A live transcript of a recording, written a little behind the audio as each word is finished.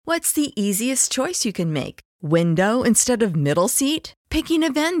What's the easiest choice you can make? Window instead of middle seat? Picking a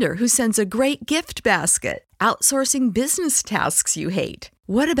vendor who sends a great gift basket? Outsourcing business tasks you hate?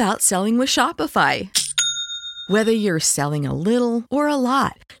 What about selling with Shopify? Whether you're selling a little or a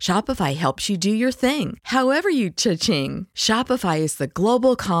lot, Shopify helps you do your thing, however you cha-ching. Shopify is the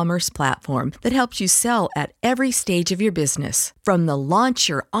global commerce platform that helps you sell at every stage of your business. From the launch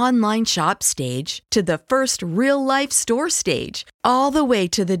your online shop stage to the first real-life store stage, all the way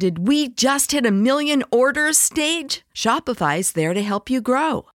to the did we just hit a million orders stage. Shopify's there to help you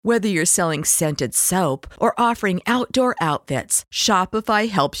grow. Whether you're selling scented soap or offering outdoor outfits, Shopify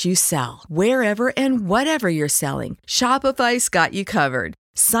helps you sell. Wherever and whatever you're selling, Shopify's got you covered.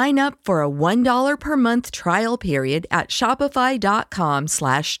 Sign up for a $1 per month trial period at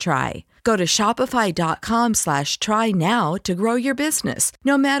shopify.com/try. Go to shopify.com/try now to grow your business,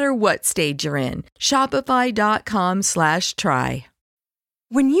 no matter what stage you're in. Shopify.com/try.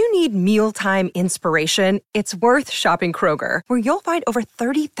 When you need mealtime inspiration, it's worth shopping Kroger, where you'll find over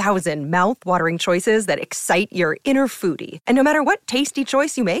 30,000 mouth-watering choices that excite your inner foodie. And no matter what tasty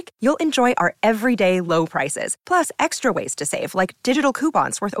choice you make, you'll enjoy our everyday low prices, plus extra ways to save, like digital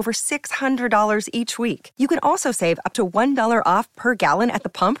coupons worth over $600 each week. You can also save up to $1 off per gallon at the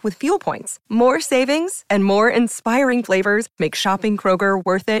pump with fuel points. More savings and more inspiring flavors make shopping Kroger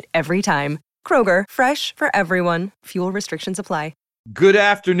worth it every time. Kroger, fresh for everyone. Fuel restrictions apply. Good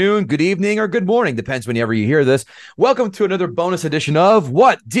afternoon, good evening, or good morning, depends whenever you hear this. Welcome to another bonus edition of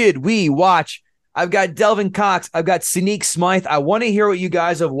What Did We Watch? I've got Delvin Cox. I've got Sneak Smythe. I want to hear what you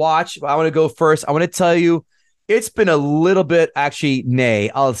guys have watched. I want to go first. I want to tell you, it's been a little bit, actually,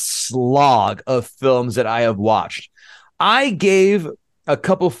 a slog of films that I have watched. I gave a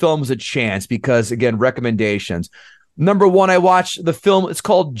couple films a chance because, again, recommendations. Number one, I watched the film. It's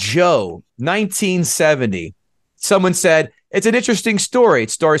called Joe, 1970. Someone said, it's an interesting story.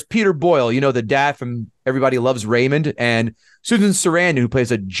 It stars Peter Boyle, you know, the dad from Everybody Loves Raymond, and Susan Sarandon, who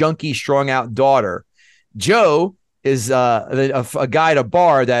plays a junkie, strung-out daughter. Joe is a guy at a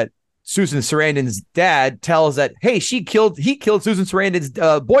bar that Susan Sarandon's dad tells that, hey, he killed Susan Sarandon's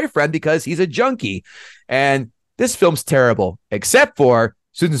boyfriend because he's a junkie. And this film's terrible, except for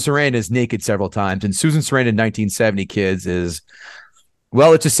Susan Sarandon is naked several times. And Susan Sarandon, 1970 kids, is,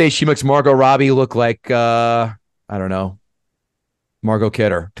 well, let's just say she makes Margot Robbie look like, I don't know, Margot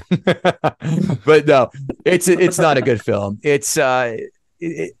Kidder. But no, it's not a good film. It's another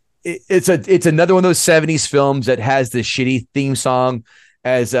one of those 70s films that has the shitty theme song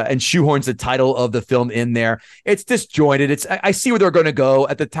and shoehorns the title of the film in there. It's disjointed. I see where they're going to go.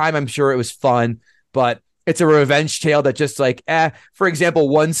 At the time, I'm sure it was fun, but it's a revenge tale that just like, for example,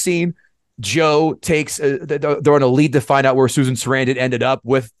 one scene, Joe takes, they're on a lead to find out where Susan Sarandon ended up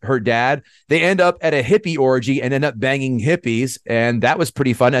with her dad. They end up at a hippie orgy and end up banging hippies. And that was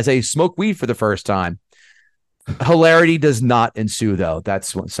pretty fun as they smoke weed for the first time. Hilarity does not ensue, though.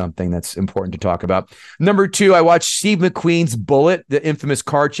 That's something that's important to talk about. Number two, I watched Steve McQueen's Bullet, the infamous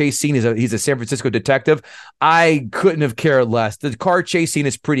car chase scene. He's a San Francisco detective. I couldn't have cared less. The car chase scene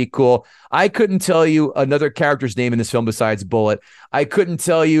is pretty cool. I couldn't tell you another character's name in this film besides Bullet. I couldn't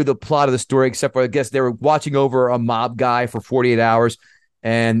tell you the plot of the story, except for I guess they were watching over a mob guy for 48 hours,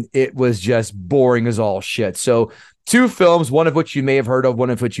 and it was just boring as all shit. So two films, one of which you may have heard of,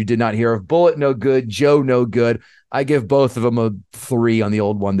 one of which you did not hear of. Bullet, no good. Joe, no good. I give both of them a 3 on the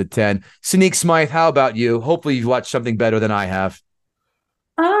old 1 to 10. Sneak Smythe, how about you? Hopefully you've watched something better than I have.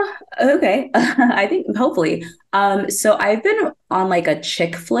 Okay. I think hopefully. So I've been on like a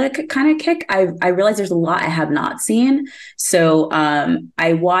chick flick kind of kick. I realize there's a lot I have not seen. So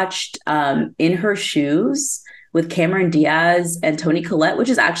I watched In Her Shoes with Cameron Diaz and Toni Collette, which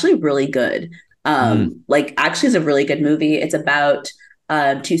is actually really good. Like actually is a really good movie. It's about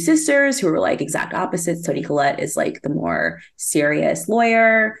two sisters who are like exact opposites. Toni Collette is like the more serious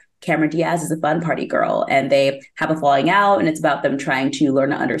lawyer. Cameron Diaz is a fun party girl, and they have a falling out, and it's about them trying to learn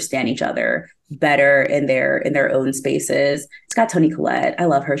to understand each other better in their own spaces. It's got Toni Collette. I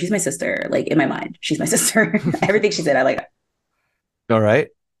love her. She's my sister. Like in my mind, she's my sister. Everything she said, I like. All right,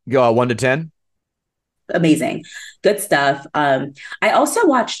 go 1 to 10. Amazing, good stuff. I also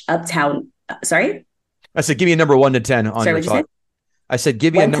watched Uptown. Sorry, I said give me a number 1 to 10 on your thought. I said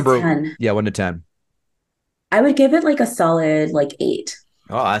give me a number 10. Yeah, 1 to 10. I would give it like a solid like 8.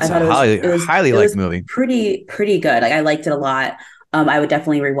 Oh, that's a highly liked movie. Pretty good. Like I liked it a lot. I would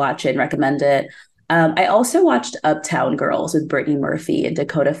definitely rewatch it and recommend it. I also watched Uptown Girls with Brittany Murphy and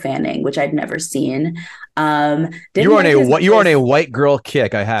Dakota Fanning, which I'd never seen. You're on a white girl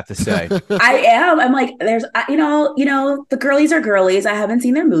kick, I have to say. I am. I'm like, there's, the girlies are girlies. I haven't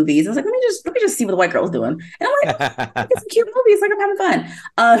seen their movies. I was like, let me just see what the white girl's doing. And I'm like, it's a cute movie. It's like I'm having fun.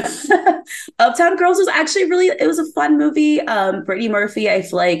 Uptown Girls was actually it was a fun movie. Brittany Murphy, I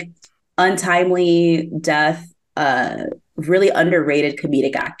feel like untimely death, really underrated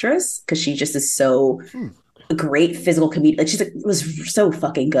comedic actress because she just is so great physical comedic. Like was so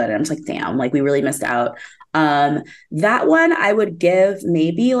fucking good. And I'm just like, damn, like we really missed out. That one I would give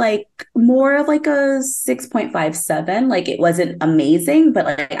maybe like more of like a 6.57. Like it wasn't amazing, but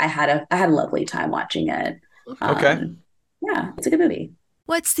like I had a lovely time watching it. Okay. Yeah, it's a good movie.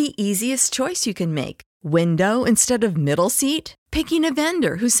 What's the easiest choice you can make? Window instead of middle seat? Picking a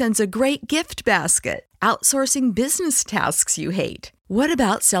vendor who sends a great gift basket? Outsourcing business tasks you hate? What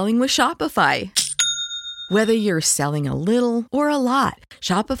about selling with Shopify? Whether you're selling a little or a lot,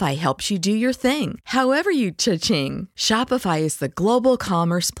 Shopify helps you do your thing, however you cha-ching. Shopify is the global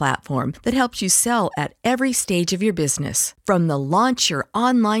commerce platform that helps you sell at every stage of your business. From the launch your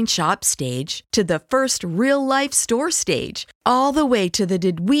online shop stage to the first real-life store stage, all the way to the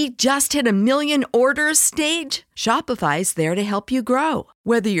did we just hit 1 million orders stage. Shopify's there to help you grow.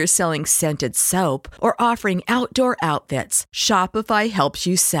 Whether you're selling scented soap or offering outdoor outfits, Shopify helps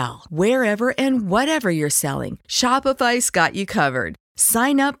you sell. Wherever and whatever you're selling, Shopify's got you covered.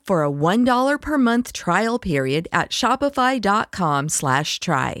 Sign up for a $1 per month trial period at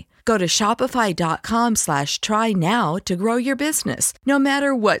shopify.com/try. Go to shopify.com/try now to grow your business, no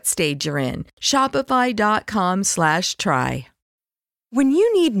matter what stage you're in. Shopify.com/try. When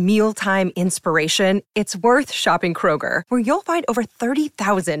you need mealtime inspiration, it's worth shopping Kroger, where you'll find over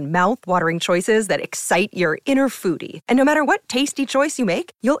 30,000 mouth-watering choices that excite your inner foodie. And no matter what tasty choice you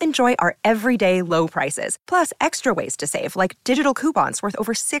make, you'll enjoy our everyday low prices, plus extra ways to save, like digital coupons worth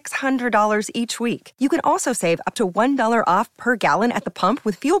over $600 each week. You can also save up to $1 off per gallon at the pump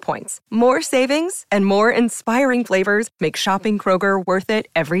with fuel points. More savings and more inspiring flavors make shopping Kroger worth it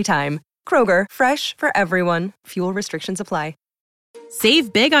every time. Kroger, fresh for everyone. Fuel restrictions apply.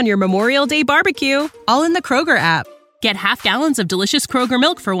 Save big on your Memorial Day barbecue, all in the Kroger app. Get half gallons of delicious Kroger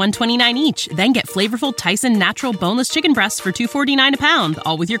milk for $1.29 each. Then get flavorful Tyson natural boneless chicken breasts for $2.49 a pound,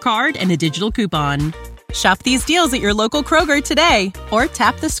 all with your card and a digital coupon. Shop these deals at your local Kroger today, or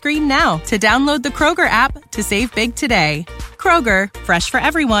tap the screen now to download the Kroger app to save big today. Kroger, fresh for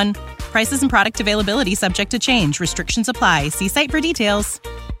everyone. Prices and product availability subject to change. Restrictions apply. See site for details.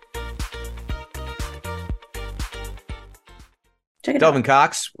 Check it Delvin out.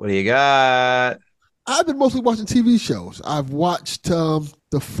 Cox, what do you got? I've been mostly watching TV shows. I've watched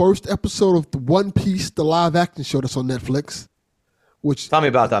the first episode of the One Piece, the live action show that's on Netflix. Which, Tell me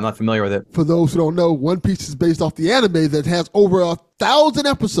about that. I'm not familiar with it. for those who don't know, One Piece is based off the anime that has over 1,000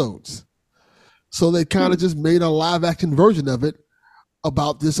 episodes. So they kind of just made a live action version of it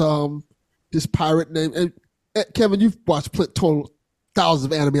about this pirate named. And Kevin, you've watched thousands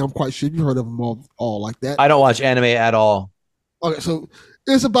of anime. I'm quite sure you've heard of them all like that. I don't watch anime at all. Okay, so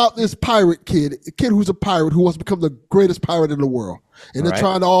it's about this pirate kid, a kid who's a pirate who wants to become the greatest pirate in the world. And they're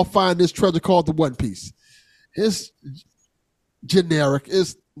trying to all find this treasure called the One Piece. It's generic.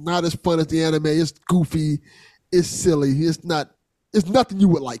 It's not as fun as the anime. It's goofy. It's silly. It's nothing you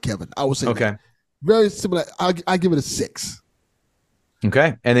would like, Kevin. I would say. Okay. That. Very similar. I give it a 6.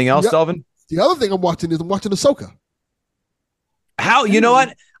 Okay. Anything else, Delvin? The other thing I'm watching Ahsoka. You know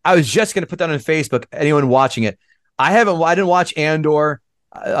what? I was just going to put that on Facebook. Anyone watching it? I didn't watch Andor.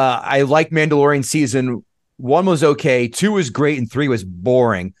 I like Mandalorian season 1 was okay. 2 was great. And 3 was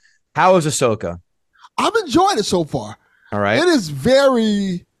boring. How is Ahsoka? I'm enjoying it so far. All right. It is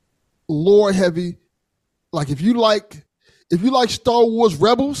very lore heavy. Like if you like Star Wars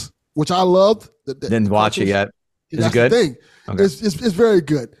Rebels, which I loved. Didn't watch it yet. Is it good? The thing. Okay. It's very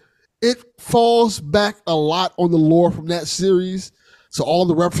good. It falls back a lot on the lore from that series. So all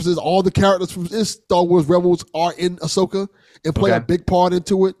the references, all the characters from Star Wars Rebels are in Ahsoka and play a big part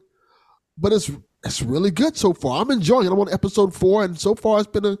into it. But it's really good so far. I'm enjoying it. I'm on episode 4, and so far it's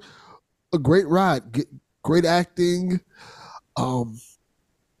been a great ride. Great acting. I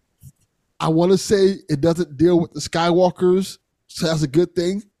want to say it doesn't deal with the Skywalkers, so that's a good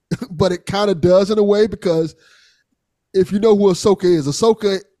thing. But it kind of does in a way, because if you know who Ahsoka is,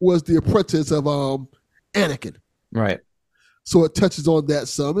 Ahsoka was the apprentice of Anakin. Right. So it touches on that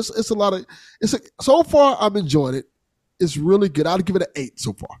some. So far I'm enjoying it. It's really good. I'd give it an 8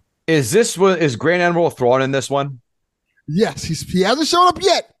 so far. Is Grand Admiral Thrawn in this one? Yes, he hasn't shown up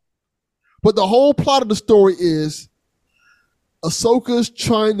yet. But the whole plot of the story is Ahsoka's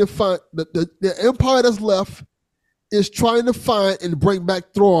trying to find the empire that's left is trying to find and bring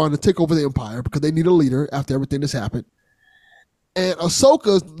back Thrawn to take over the empire because they need a leader after everything that's happened. And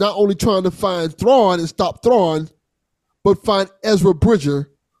Ahsoka's not only trying to find Thrawn and stop Thrawn, but find Ezra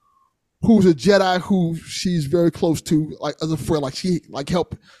Bridger, who's a Jedi who she's very close to, like as a friend, like she like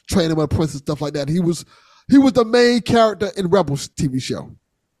helped train him on Prince and stuff like that. He was the main character in Rebels TV show.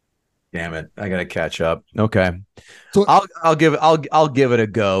 Damn it! I gotta catch up. Okay, so I'll give it a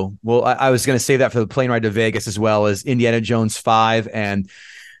go. Well, I was gonna save that for the plane ride to Vegas as well as Indiana Jones 5 and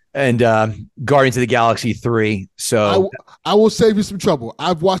Guardians of the Galaxy 3. So I will save you some trouble.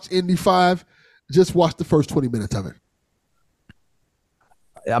 I've watched Indy 5. Just watch the first 20 minutes of it.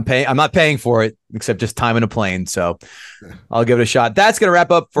 I'm not paying for it except just time in a plane. So I'll give it a shot. That's going to wrap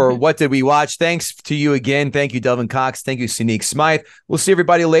up for What Did We Watch? Thanks to you again. Thank you, Delvin Cox. Thank you, Sneak Smythe. We'll see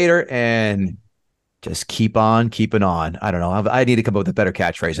everybody later and just keep on keeping on. I don't know. I need to come up with a better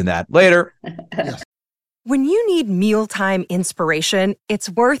catchphrase than that. Later. Yes. When you need mealtime inspiration,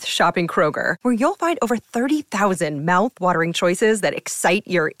 it's worth shopping Kroger, where you'll find over 30,000 mouth-watering choices that excite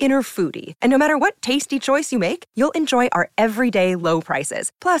your inner foodie. And no matter what tasty choice you make, you'll enjoy our everyday low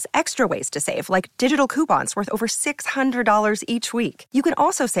prices, plus extra ways to save, like digital coupons worth over $600 each week. You can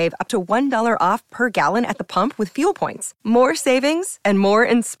also save up to $1 off per gallon at the pump with fuel points. More savings and more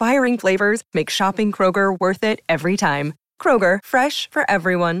inspiring flavors make shopping Kroger worth it every time. Kroger, fresh for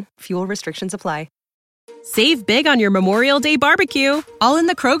everyone. Fuel restrictions apply. Save big on your Memorial Day barbecue, all in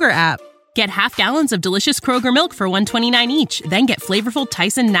the Kroger app. Get half gallons of delicious Kroger milk for $1.29 each. Then get flavorful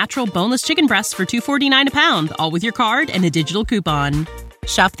Tyson natural boneless chicken breasts for $2.49 a pound, all with your card and a digital coupon.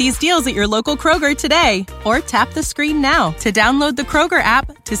 Shop these deals at your local Kroger today, or tap the screen now to download the Kroger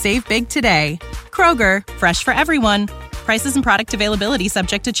app to save big today. Kroger, fresh for everyone. Prices and product availability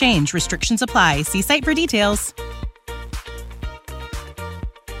subject to change. Restrictions apply. See site for details.